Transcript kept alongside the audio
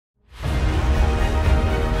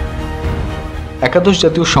একাদশ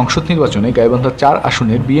জাতীয় সংসদ নির্বাচনে গাইবান্ধা ৪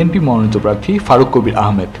 আসনের বিএনপি মনোনীত প্রার্থী ফারুক কবির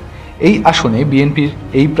আহমেদ। এই আসনে বিএনপির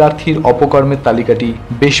এই প্রার্থীর অপকর্মের তালিকাটি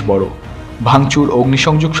বেশ বড়। ভাঙচুর,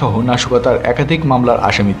 অগ্নিসংযোগ সহ নাশকতার একাধিক মামলার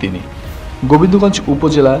আসামি তিনি। গোবিন্দগঞ্জ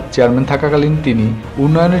উপজেলা চেয়ারম্যান থাকাকালীন তিনি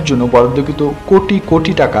উন্নয়নের জন্য বরাদ্দকৃত কোটি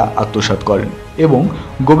কোটি টাকা আত্মসাৎ করেন এবং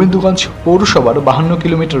গোবিন্দগঞ্জ পৌরসভার 52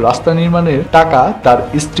 কিলোমিটার রাস্তা নির্মাণের টাকা তার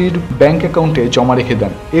স্ত্রীর ব্যাংক অ্যাকাউন্টে জমা রেখে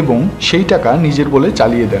দেন এবং সেই টাকা নিজের বলে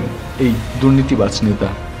চালিয়ে দেন এই দুর্নীতিবাজ নেতা।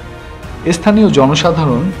 স্থানীয়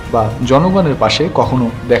জনসাধারণ বা জনগণের পাশে কখনো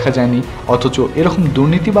দেখা যায়নি, অথচ এরকম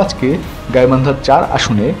দুর্নীতিবাজকে গাইবান্ধার ৪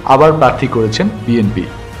 আসনে আবার প্রার্থী করেছেন বিএনপি।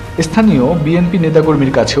 স্থানীয় বিএনপি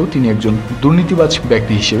নেতাকর্মীর কাছেও তিনি একজন দুর্নীতিবাজ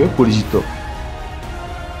ব্যক্তি হিসেবে পরিচিত।